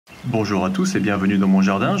Bonjour à tous et bienvenue dans mon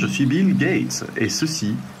jardin, je suis Bill Gates et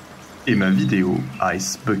ceci est ma vidéo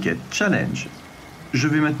Ice Bucket Challenge. Je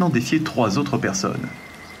vais maintenant défier 3 autres personnes.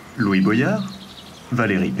 Louis Boyard,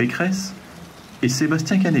 Valérie Pécresse et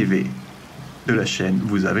Sébastien Canévet de la chaîne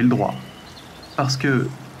Vous avez le droit. Parce que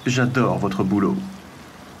j'adore votre boulot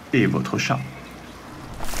et votre chat.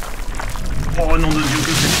 Oh nom de Dieu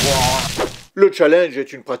que c'est froid! Le challenge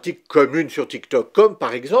est une pratique commune sur TikTok, comme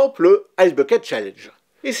par exemple le Ice Bucket Challenge.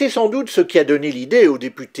 Et c'est sans doute ce qui a donné l'idée au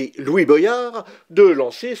député Louis Boyard de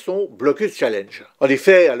lancer son Blocus Challenge. En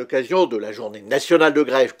effet, à l'occasion de la journée nationale de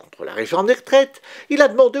grève contre la réforme des retraites, il a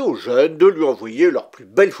demandé aux jeunes de lui envoyer leurs plus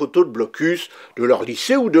belles photos de blocus de leur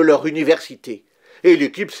lycée ou de leur université. Et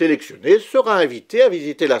l'équipe sélectionnée sera invitée à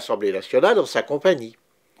visiter l'Assemblée nationale en sa compagnie.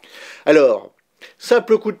 Alors,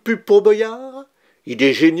 simple coup de pub pour Boyard ?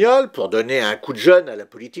 Idée géniale pour donner un coup de jeune à la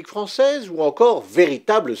politique française ou encore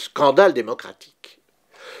véritable scandale démocratique ?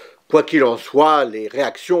 Quoi qu'il en soit, les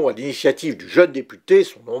réactions à l'initiative du jeune député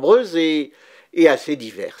sont nombreuses et assez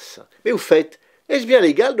diverses. Mais au fait, est-ce bien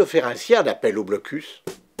légal de faire ainsi un appel au blocus ?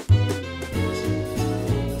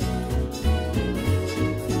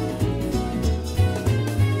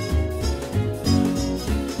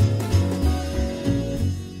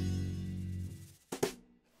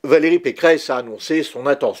 Valérie Pécresse a annoncé son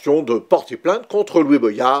intention de porter plainte contre Louis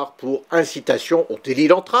Boyard pour incitation au délit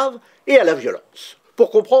d'entrave et à la violence. Pour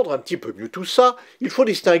comprendre un petit peu mieux tout ça, il faut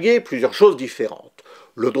distinguer plusieurs choses différentes.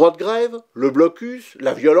 Le droit de grève, le blocus,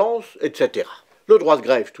 la violence, etc. Le droit de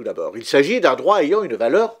grève, tout d'abord. Il s'agit d'un droit ayant une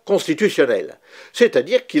valeur constitutionnelle,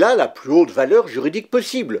 c'est-à-dire qu'il a la plus haute valeur juridique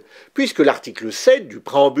possible, puisque l'article 7 du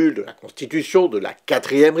préambule de la Constitution de la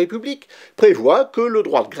 4e République prévoit que le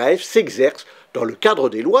droit de grève s'exerce dans le cadre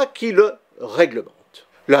des lois qui le réglementent.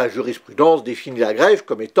 La jurisprudence définit la grève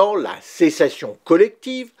comme étant la cessation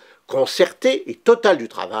collective, concertée et totale du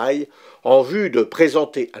travail en vue de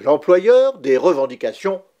présenter à l'employeur des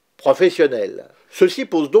revendications professionnelles. Ceci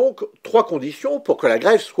pose donc 3 conditions pour que la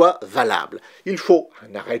grève soit valable. Il faut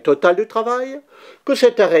un arrêt total du travail, que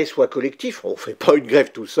cet arrêt soit collectif, on ne fait pas une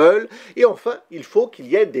grève tout seul, et enfin, il faut qu'il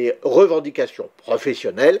y ait des revendications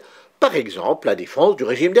professionnelles, par exemple la défense du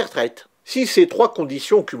régime des retraites. Si ces 3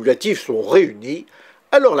 conditions cumulatives sont réunies,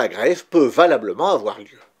 alors la grève peut valablement avoir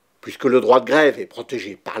lieu. Puisque le droit de grève est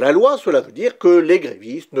protégé par la loi, cela veut dire que les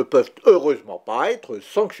grévistes ne peuvent heureusement pas être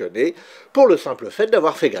sanctionnés pour le simple fait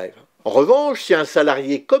d'avoir fait grève. En revanche, si un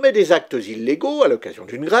salarié commet des actes illégaux à l'occasion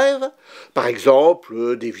d'une grève, par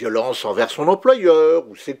exemple des violences envers son employeur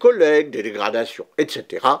ou ses collègues, des dégradations,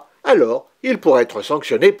 etc., alors il pourrait être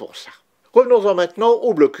sanctionné pour ça. Revenons-en maintenant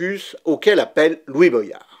au blocus auquel appelle Louis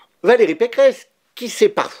Boyard. Valérie Pécresse, qui sait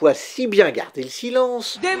parfois si bien garder le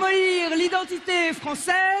silence. Démolir l'identité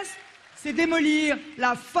française, c'est démolir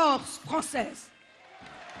la force française.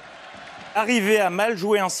 Arriver à mal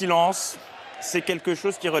jouer un silence, c'est quelque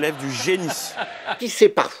chose qui relève du génie. Qui sait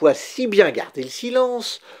parfois si bien garder le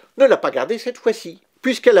silence, ne l'a pas gardé cette fois-ci,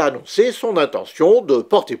 puisqu'elle a annoncé son intention de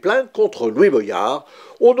porter plainte contre Louis Boyard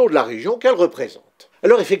au nom de la région qu'elle représente.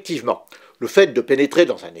 Alors effectivement, le fait de pénétrer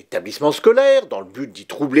dans un établissement scolaire, dans le but d'y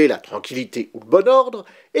troubler la tranquillité ou le bon ordre,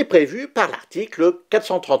 est prévu par l'article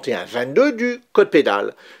 431-22 du Code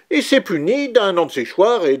pénal, et c'est puni d'1 an de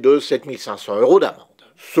séchoir et de 7 500 € d'amende.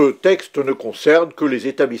 Ce texte ne concerne que les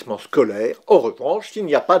établissements scolaires, en revanche, il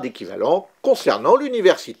n'y a pas d'équivalent concernant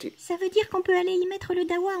l'université. Ça veut dire qu'on peut aller y mettre le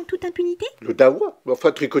dawa en toute impunité? Le dawa?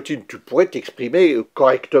 Enfin, Tricotine, tu pourrais t'exprimer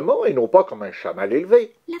correctement et non pas comme un chat mal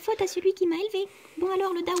élevé. La faute à celui qui m'a élevé. Bon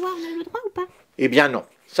alors, le dawa, on a le droit ou pas? Eh bien non,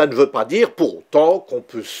 ça ne veut pas dire pour autant qu'on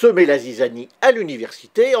peut semer la zizanie à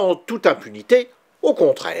l'université en toute impunité, au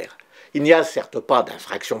contraire. Il n'y a certes pas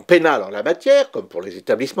d'infraction pénale en la matière, comme pour les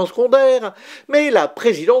établissements secondaires, mais la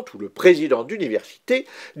présidente ou le président d'université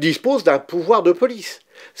dispose d'un pouvoir de police,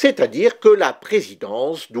 c'est-à-dire que la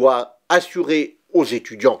présidence doit assurer aux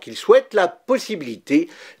étudiants qu'ils souhaitent la possibilité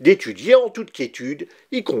d'étudier en toute quiétude,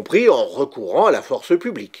 y compris en recourant à la force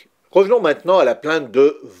publique. Revenons maintenant à la plainte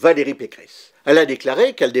de Valérie Pécresse. Elle a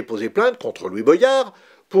déclaré qu'elle déposait plainte contre Louis Boyard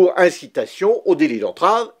pour incitation au délit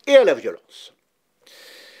d'entrave et à la violence.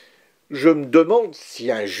 Je me demande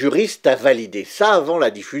si un juriste a validé ça avant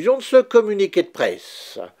la diffusion de ce communiqué de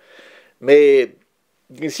presse. Mais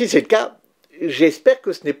si c'est le cas, j'espère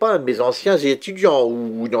que ce n'est pas un de mes anciens étudiants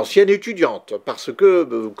ou une ancienne étudiante, parce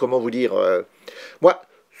que, comment vous dire, moi,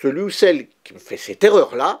 celui ou celle qui me fait cette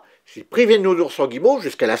erreur-là, c'est privé de nos ours en guimauve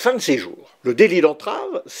jusqu'à la fin de ses jours. Le délit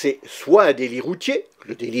d'entrave, c'est soit un délit routier,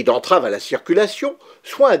 le délit d'entrave à la circulation,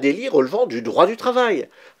 soit un délit relevant du droit du travail,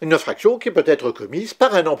 une infraction qui peut être commise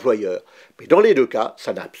par un employeur. Mais dans les deux cas,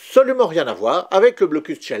 ça n'a absolument rien à voir avec le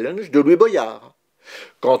Blocus Challenge de Louis Boyard.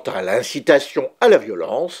 Quant à l'incitation à la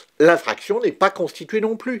violence, l'infraction n'est pas constituée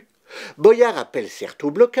non plus. Boyard appelle certes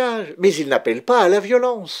au blocage, mais il n'appelle pas à la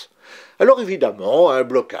violence. Alors évidemment, un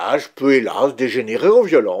blocage peut hélas dégénérer en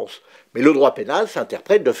violence, mais le droit pénal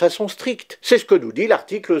s'interprète de façon stricte. C'est ce que nous dit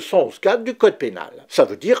l'article 111.4 du Code pénal. Ça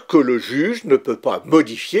veut dire que le juge ne peut pas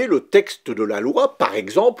modifier le texte de la loi, par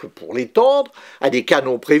exemple pour l'étendre à des cas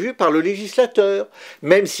non prévus par le législateur,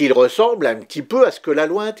 même s'il ressemble un petit peu à ce que la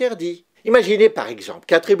loi interdit. Imaginez par exemple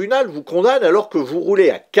qu'un tribunal vous condamne alors que vous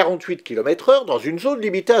roulez à 48 km/h dans une zone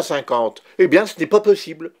limitée à 50. Eh bien ce n'est pas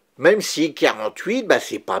possible. Même si 48,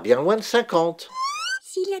 c'est pas bien loin de 50.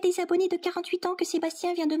 S'il y a des abonnés de 48 ans que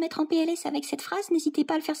Sébastien vient de mettre en PLS avec cette phrase, n'hésitez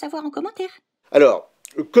pas à le faire savoir en commentaire. Alors,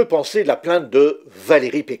 que penser de la plainte de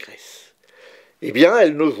Valérie Pécresse? Eh bien,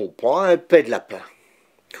 elle ne vaut pas un paix de lapin.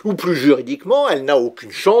 Ou plus juridiquement, elle n'a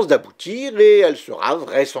aucune chance d'aboutir et elle sera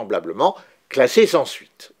vraisemblablement classée sans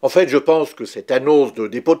suite. En fait, je pense que cette annonce de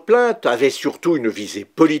dépôt de plainte avait surtout une visée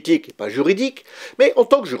politique et pas juridique, mais en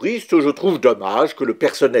tant que juriste, je trouve dommage que le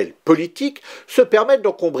personnel politique se permette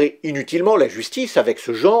d'encombrer inutilement la justice avec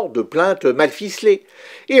ce genre de plainte mal ficelée.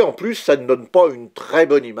 Et en plus, ça ne donne pas une très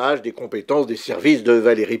bonne image des compétences des services de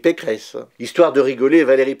Valérie Pécresse. Histoire de rigoler,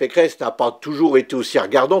 Valérie Pécresse n'a pas toujours été aussi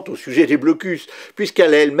regardante au sujet des blocus,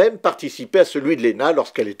 puisqu'elle a elle-même participé à celui de l'ENA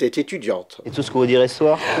lorsqu'elle était étudiante. Et tout ce que vous direz ce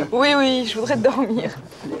soir? Oui, je voudrais dormir.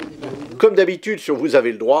 Comme d'habitude sur Vous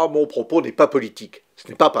avez le droit, mon propos n'est pas politique. Ce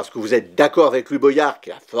n'est pas parce que vous êtes d'accord avec Louis Boyard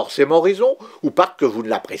qu'il a forcément raison, ou parce que vous ne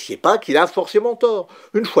l'appréciez pas qu'il a forcément tort.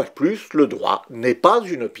 Une fois de plus, le droit n'est pas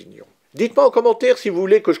une opinion. Dites-moi en commentaire si vous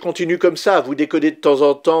voulez que je continue comme ça à vous décoder de temps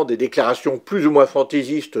en temps des déclarations plus ou moins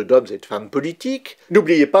fantaisistes d'hommes et de femmes politiques.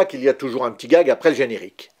 N'oubliez pas qu'il y a toujours un petit gag après le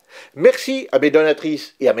générique. Merci à mes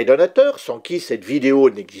donatrices et à mes donateurs, sans qui cette vidéo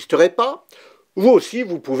n'existerait pas. Vous aussi,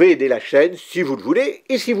 vous pouvez aider la chaîne si vous le voulez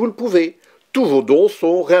et si vous le pouvez. Tous vos dons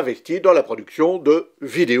sont réinvestis dans la production de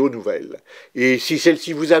vidéos nouvelles. Et si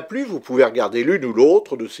celle-ci vous a plu, vous pouvez regarder l'une ou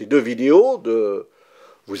l'autre de ces deux vidéos de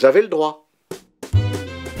Vous avez le droit.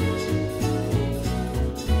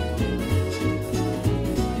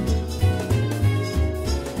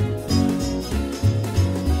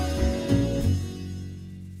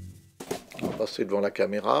 Passer devant la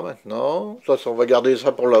caméra maintenant. Ça, on va garder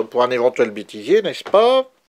ça pour un éventuel bêtisier, n'est-ce pas?